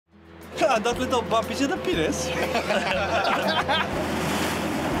Ja, dat little bumpy's in the penis.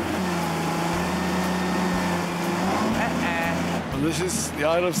 This is the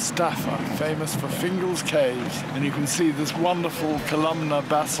Isle of Staffa, famous for Fingal's Caves, and you can see this wonderful columnar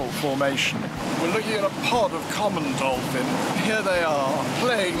basalt formation. We're looking at a pod of common dolphin. Here they are,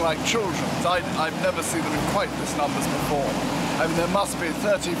 playing like children. I've never seen them in quite this numbers before. I mean, there must be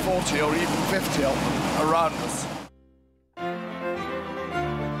 30, 40 or even 50 of them around us.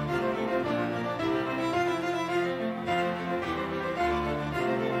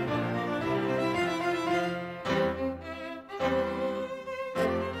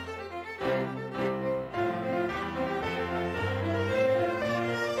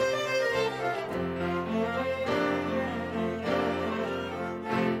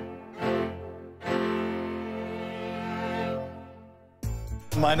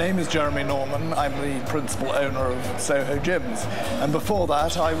 My name is Jeremy Norman. I'm the principal owner of Soho Gyms. And before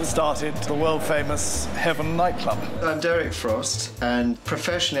that, I started the world-famous Heaven nightclub. I'm Derek Frost, and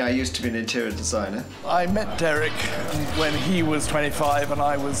professionally I used to be an interior designer. I met Derek when he was 25 and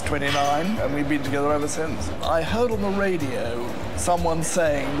I was 29, and we've been together ever since. I heard on the radio someone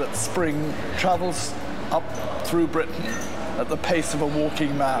saying that spring travels up through Britain at the pace of a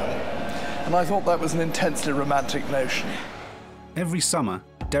walking man. And I thought that was an intensely romantic notion. Every summer,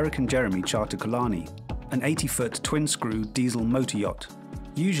 Derek and Jeremy charter Killarney, an 80-foot twin-screw diesel motor yacht.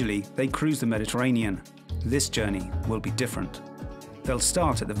 Usually, they cruise the Mediterranean. This journey will be different. They'll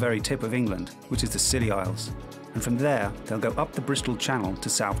start at the very tip of England, which is the Scilly Isles, and from there, they'll go up the Bristol Channel to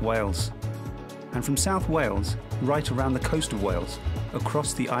South Wales. And from South Wales, right around the coast of Wales,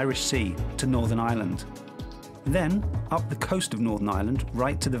 across the Irish Sea to Northern Ireland. Then, up the coast of Northern Ireland,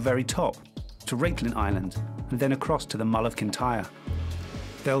 right to the very top, to Reitlin Island, and then across to the Mull of Kintyre.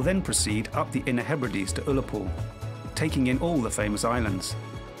 They'll then proceed up the Inner Hebrides to Ullapool, taking in all the famous islands,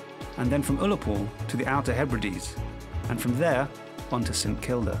 and then from Ullapool to the Outer Hebrides, and from there on to St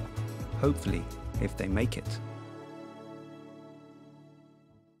Kilda, hopefully, if they make it.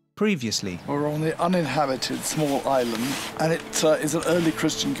 Previously. We're on the uninhabited small island, and it is an early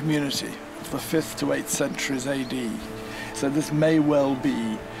Christian community of the 5th to 8th centuries AD. So this may well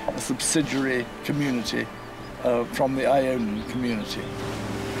be a subsidiary community from the Ionian community.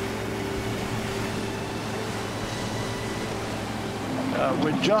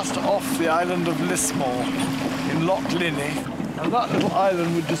 We're just off the island of Lismore in Loch Linney, and that little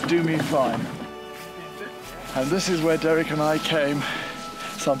island would just do me fine. And this is where Derek and I came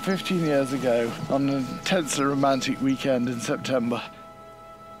some 15 years ago on an intensely romantic weekend in September.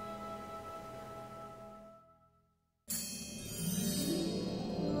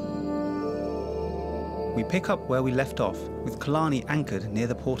 We pick up where we left off, with Killarney anchored near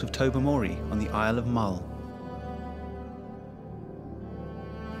the port of Tobermory on the Isle of Mull.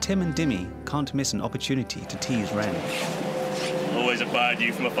 Tim and Dimmy can't miss an opportunity to tease Wren. Always admired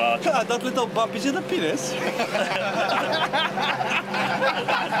you from afar. Ja, dat little bumpy's in the penis.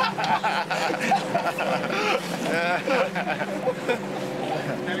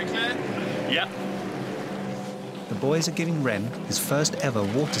 Yeah. The boys are giving Wren his first ever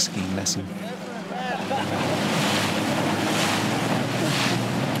water skiing lesson.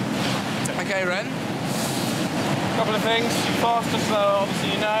 Okay, Ren. Couple of things. Fast or slow,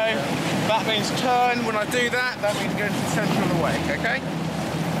 obviously you know. That means turn. When I do that, that means go to the centre of the wake, okay?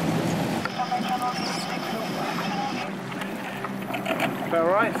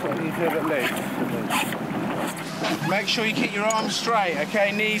 Alright, so I need to a bit loose. Make sure you keep your arms straight,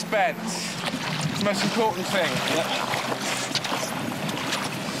 okay? Knees bent. It's the most important thing. Yep.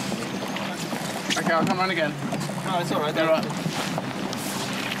 Okay, I'll come round again. Oh, it's all right. All right.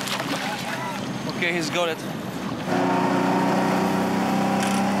 Okay, he's got it.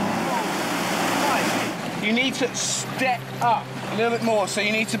 You need to step up a little bit more. So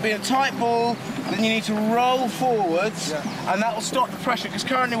you need to be in a tight ball, then you need to roll forwards, and that will stop the pressure, because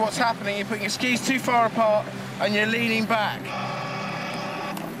currently what's happening, you're putting your skis too far apart and you're leaning back.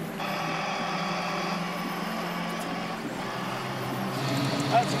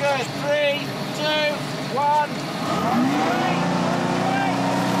 That's good. 3, 2, 1.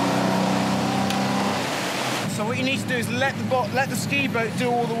 So what you need to do is let the ski boat do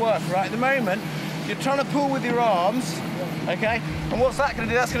all the work, right? At the moment, you're trying to pull with your arms, okay? And what's that going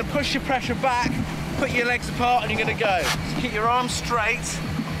to do? That's going to push your pressure back, put your legs apart, and you're going to go. So keep your arms straight,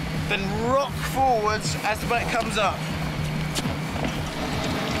 then rock forwards as the boat comes up.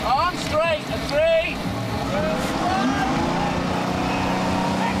 Arms straight, and 3, 2, 1.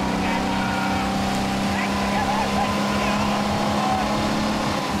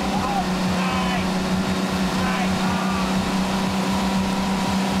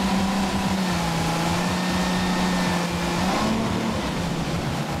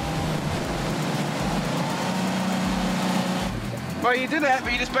 Well, you did it,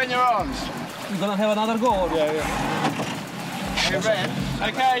 but you just bent your arms. You gonna have another go? Or? Yeah. You ready?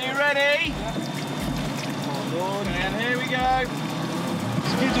 Okay, you ready? Good. And here we go.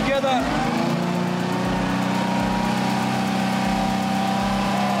 Speed together.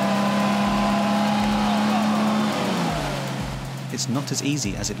 It's not as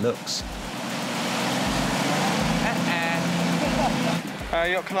easy as it looks.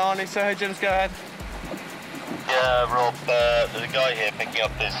 You got Kalani, so James, go ahead. Yeah, Rob, there's a guy here picking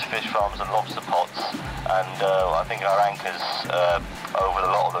up these fish farms and lobster pots, and I think our anchor's over a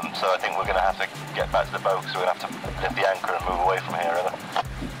lot of them, so I think we're going to have to get back to the boat, because we're going to have to lift the anchor and move away from here, Over.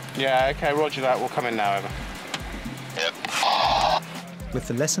 Yeah, okay, roger that. We'll come in now, Over. Yep. With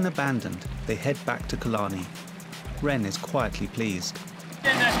the lesson abandoned, they head back to Killarney. Ren is quietly pleased.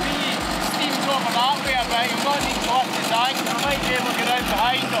 Steam's over that way a bit. You've got to need to lift his anchor. I might be able to get out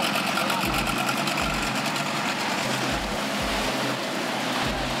behind him.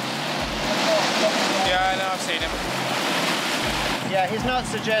 Yeah, I know, I've seen him. Yeah, he's not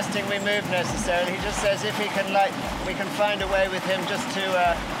suggesting we move necessarily. He just says if he can, like, we can find a way with him just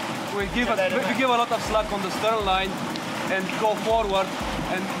to. We give a lot of slack on the stern line and go forward.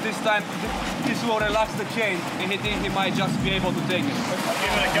 And this time, this will relax the chain, and he might just be able to take it.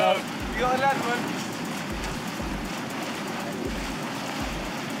 Give it a go. You got that one.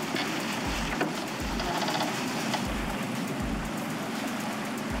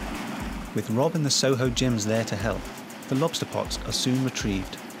 With Rob and the Soho Jims there to help, the lobster pots are soon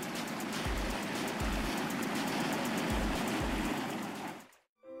retrieved.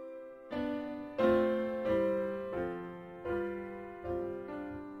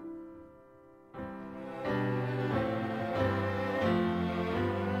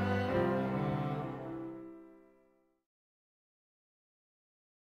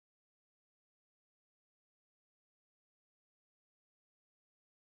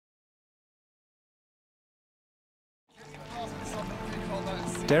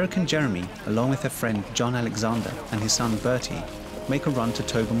 Derek and Jeremy, along with their friend John Alexander and his son Bertie, make a run to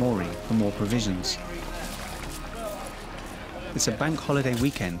Tobermory for more provisions. It's a bank holiday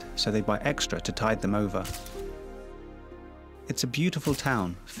weekend, so they buy extra to tide them over. It's a beautiful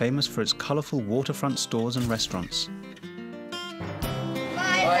town, famous for its colourful waterfront stores and restaurants.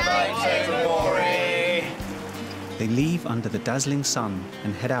 Bye-bye, Tobermory. They leave under the dazzling sun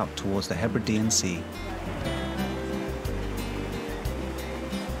and head out towards the Hebridean Sea.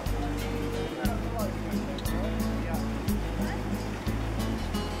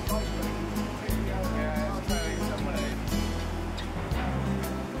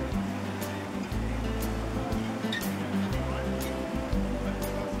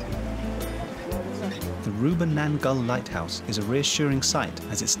 The Reuben Nan Gull Lighthouse is a reassuring sight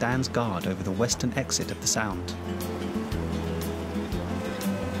as it stands guard over the western exit of the Sound.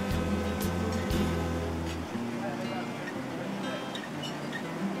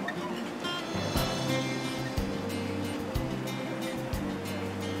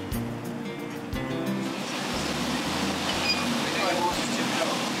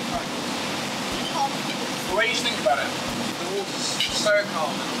 The way you think about it, the water's so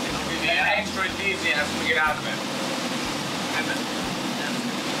calm, it'll give you an extra enthusiasm to get out of it. And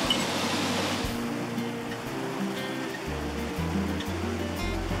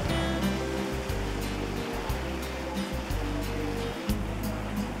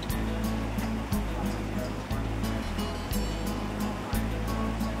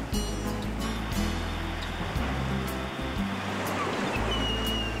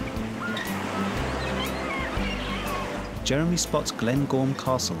Jeremy spots Glengorm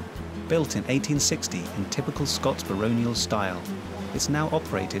Castle, built in 1860 in typical Scots baronial style. It's now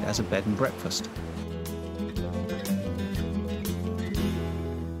operated as a bed and breakfast.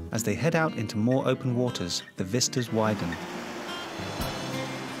 As they head out into more open waters, the vistas widen.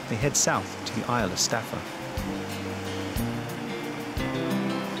 They head south to the Isle of Staffa.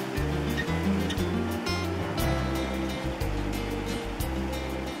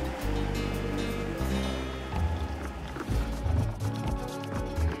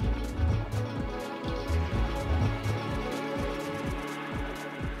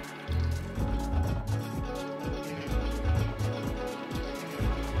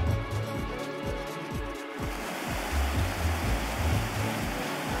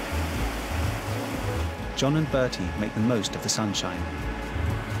 John and Bertie make the most of the sunshine.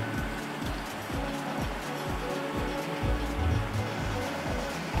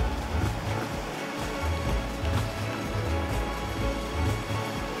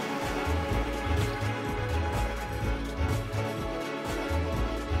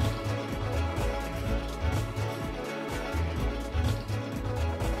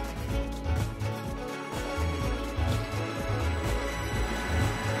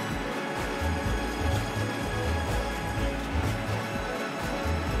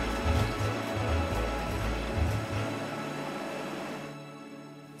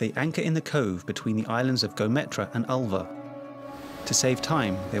 They anchor in the cove between the islands of Gometra and Ulva. To save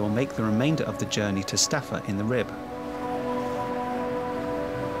time, they will make the remainder of the journey to Staffa in the Rib.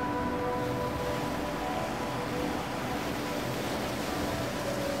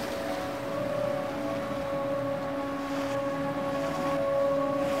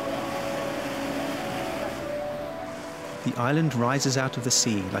 The island rises out of the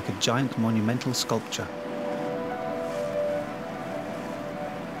sea like a giant monumental sculpture.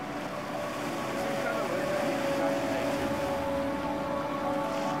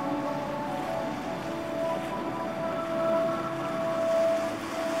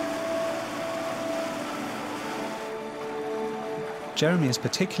 Jeremy is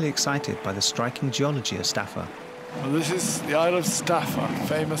particularly excited by the striking geology of Staffa. Well, this is the Isle of Staffa,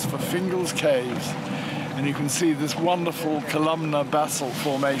 famous for Fingal's Caves. And you can see this wonderful columnar basalt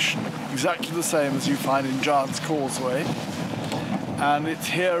formation, exactly the same as you find in Giant's Causeway. And it's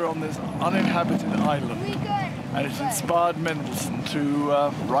here on this uninhabited island. And it inspired Mendelssohn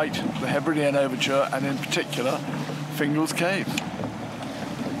to write the Hebridean Overture, and in particular, Fingal's Caves.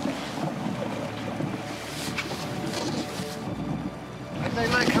 They're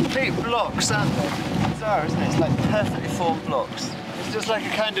like complete blocks, aren't they? It's bizarre, isn't it? It's like perfectly formed blocks. It's just like a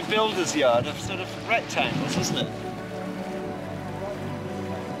kind of builder's yard of sort of rectangles, isn't it?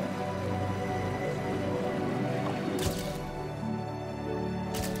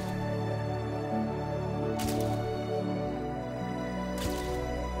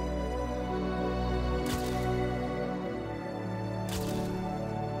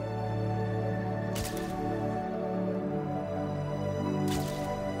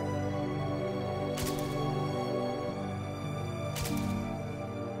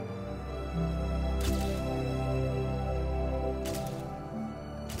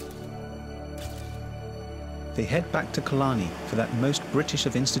 They head back to Killarney for that most British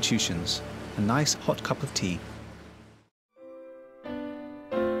of institutions, a nice hot cup of tea.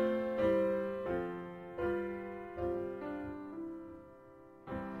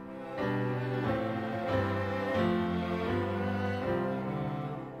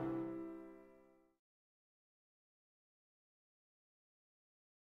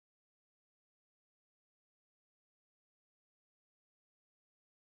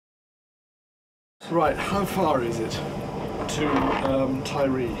 Right, how far is it to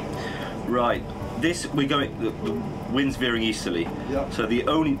Tiree? Right, this we're going. The wind's veering easterly. Yep. So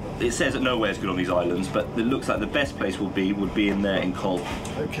it says that nowhere's good on these islands, but it looks like the best place would be in there in Col.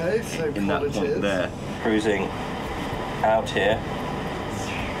 Okay, so in that point there, cruising out here,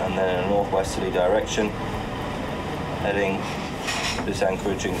 and then in a northwesterly direction, heading this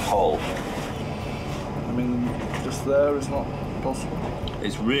anchorage in Col. I mean, just there is not possible.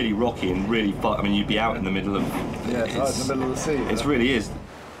 It's really rocky and really far. I mean, you'd be out in the middle of... Yeah, it's out in the middle of the sea. It really is.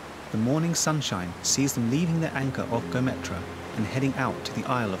 The morning sunshine sees them leaving their anchor off Gometra and heading out to the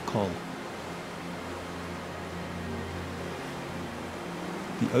Isle of Col.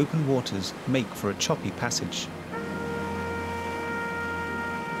 The open waters make for a choppy passage.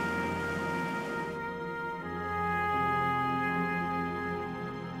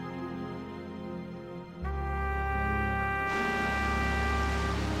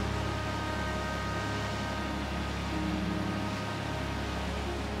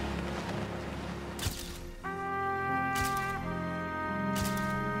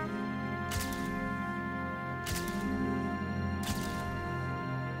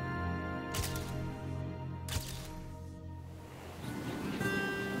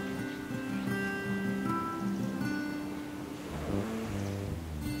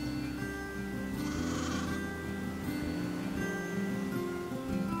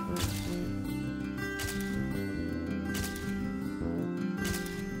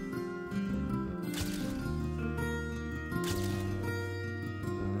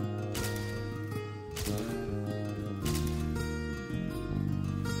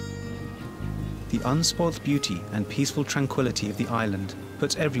 The unspoilt beauty and peaceful tranquility of the island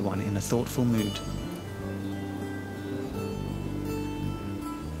puts everyone in a thoughtful mood.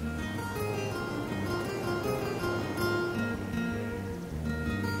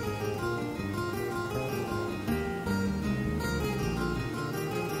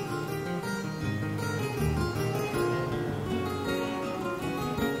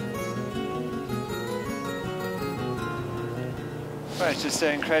 Well, it's just so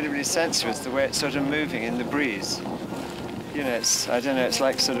incredibly sensuous the way it's sort of moving in the breeze. You know, I don't know, it's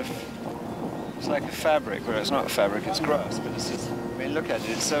like a fabric, or it's not a fabric, it's grass, but it's just, I mean, look at it,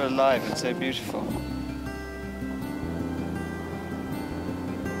 it's so alive and so beautiful.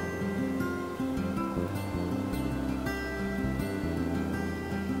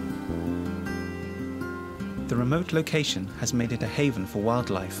 The remote location has made it a haven for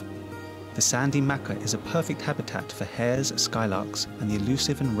wildlife. The sandy maca is a perfect habitat for hares, skylarks, and the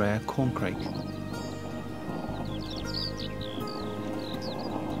elusive and rare corncrake.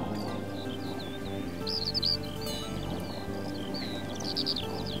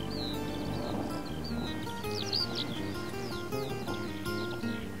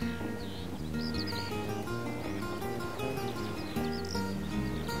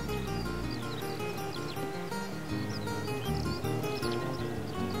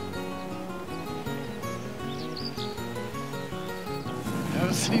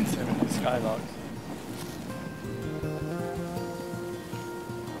 I've seen so many skylarks.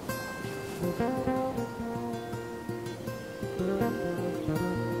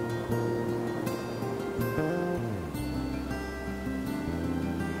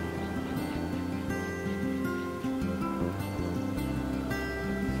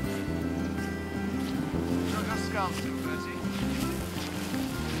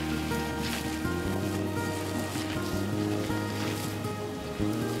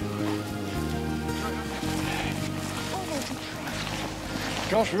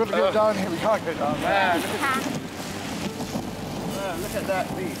 Gosh, we've got to go down here. We can't go down there. Look at that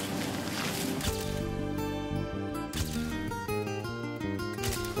beach.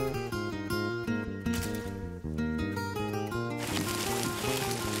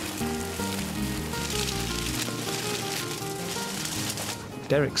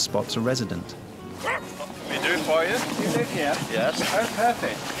 Derek spots a resident. We do for you. You live here? Yes. Oh,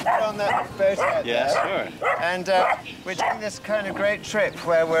 perfect. We're on that boat out Yes, there. sure. And we're doing this kind of great trip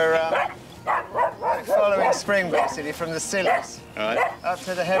where we're following spring, basically, from the Scillies Right. up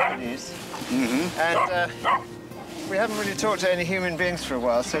to the Hebrides. And we haven't really talked to any human beings for a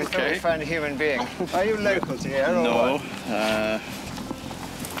while, so we thought we'd find a human being. Are you local to here? Or No, what?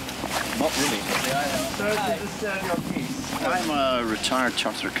 not really. Sorry to disturb your peace. I'm a retired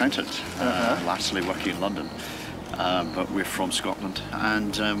chartered accountant, lastly working in London, but we're from Scotland,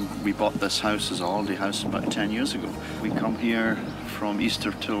 and we bought this house as a holiday house about 10 years ago. We come here from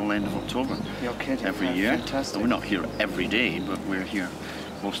Easter till end of October. You're kidding. Every year. Fantastic. We're not here every day, but we're here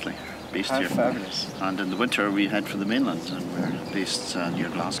mostly, based How here. fabulous. And in the winter we head for the mainland, and we're based near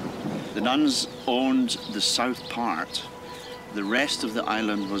Glasgow. The nuns owned the south part. The rest of the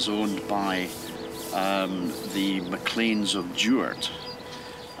island was owned by the MacLeans of Duart,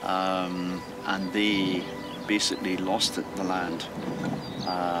 and they basically lost the land.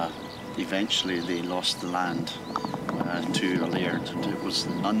 Eventually they lost the land to a laird. It was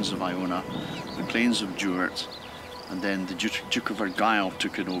the nuns of Iona, MacLeans of Duart, and then the Duke of Argyll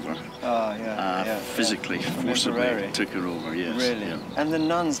took it over. Physically, forcibly took it over, yes. Really? Yeah. And the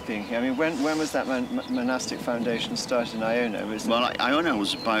nuns being here, I mean, when was that monastic foundation started in Iona? Well, Iona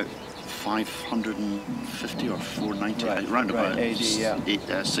was about 550 or 490, around about AD, yeah.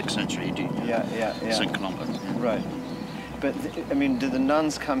 6th century AD. Yeah. St. Columba. Yeah. Right. But, I mean, did the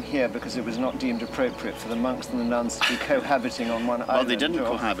nuns come here because it was not deemed appropriate for the monks and the nuns to be cohabiting on one island? Well, they didn't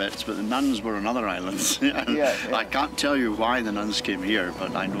cohabit, but the nuns were on other islands. I can't tell you why the nuns came here,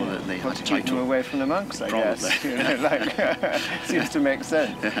 but I know that they had to keep them away from the monks, I guess. You know, seems to make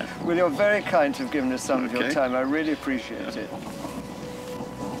sense. Yeah. Well, you're very kind to have given us some of your time. I really appreciate it.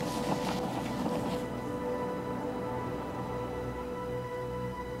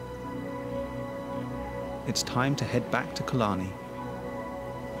 It's time to head back to Killarney.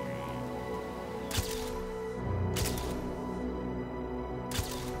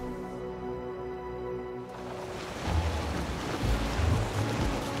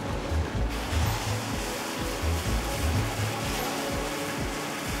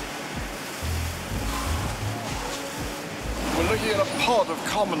 We're looking at a pod of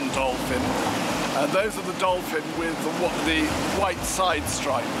common dolphin, and those are the dolphin with the white side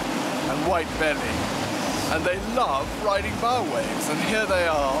stripe and white belly. And they love riding bow waves, and here they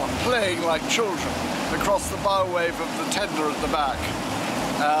are playing like children across the bow wave of the tender at the back,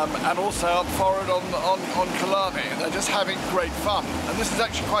 and also up forward on Killarney. They're just having great fun, and this is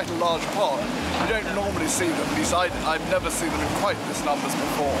actually quite a large pod. You don't normally see them, at least I've never seen them in quite this numbers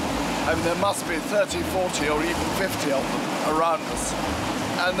before. I mean, there must be 30, 40 or even 50 of them around us,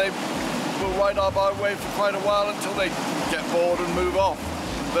 and they will ride our bow wave for quite a while until they get bored and move off.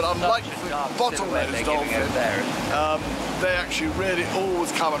 But unlike the bottlenose dolphin, they actually really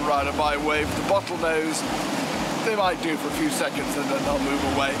always come and ride a bow wave. The bottlenose, they might do for a few seconds and then they'll move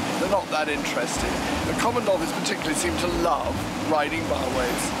away. They're not that interested. The common dolphins particularly seem to love riding bow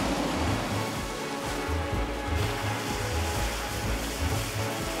waves.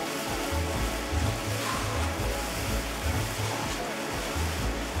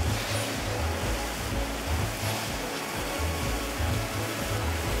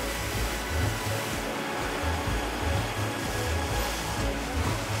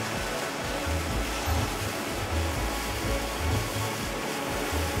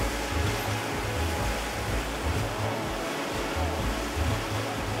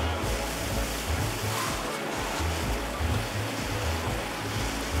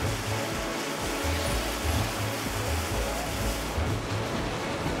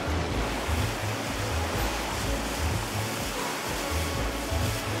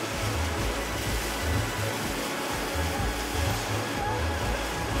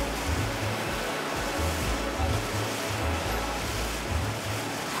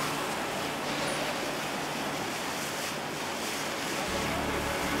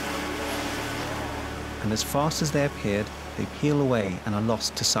 and as fast as they appeared, they peel away and are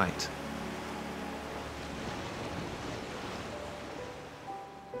lost to sight.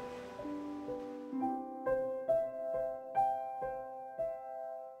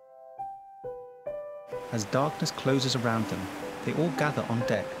 As darkness closes around them, they all gather on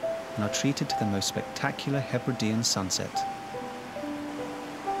deck and are treated to the most spectacular Hebridean sunset.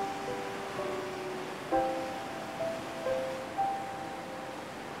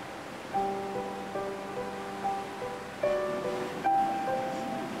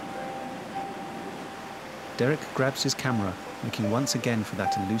 Derek grabs his camera, looking once again for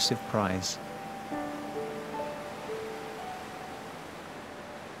that elusive prize.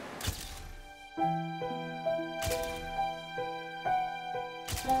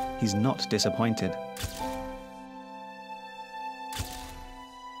 He's not disappointed.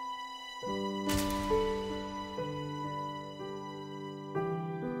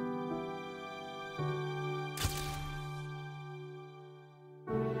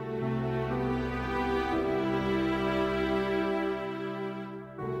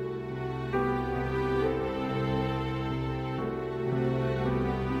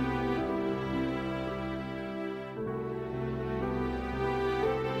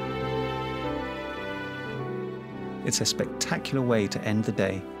 It's a spectacular way to end the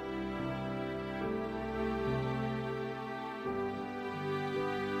day.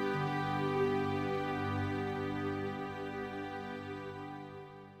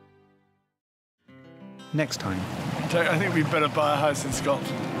 Next time. I think we'd better buy a house in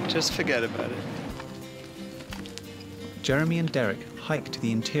Scotland. Just forget about it. Jeremy and Derek hike to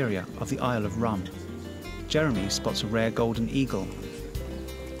the interior of the Isle of Rum. Jeremy spots a rare golden eagle.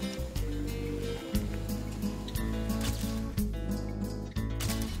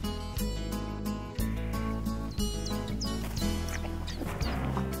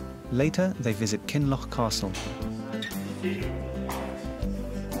 Later, they visit Kinloch Castle.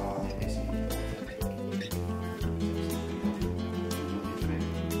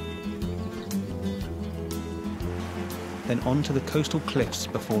 Then on to the coastal cliffs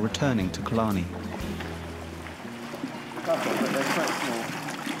before returning to Killarney.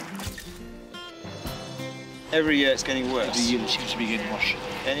 Every year it's getting worse. Every year it seems to be getting worse.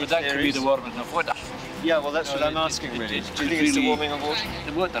 Any But that could be theories? the warming of water. Yeah, well, that's what I'm asking, really. It Do you could think it's the really- warming of water?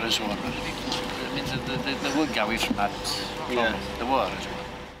 The water is warmer. I mean, the wood go away from that. Yeah. The water is warmer.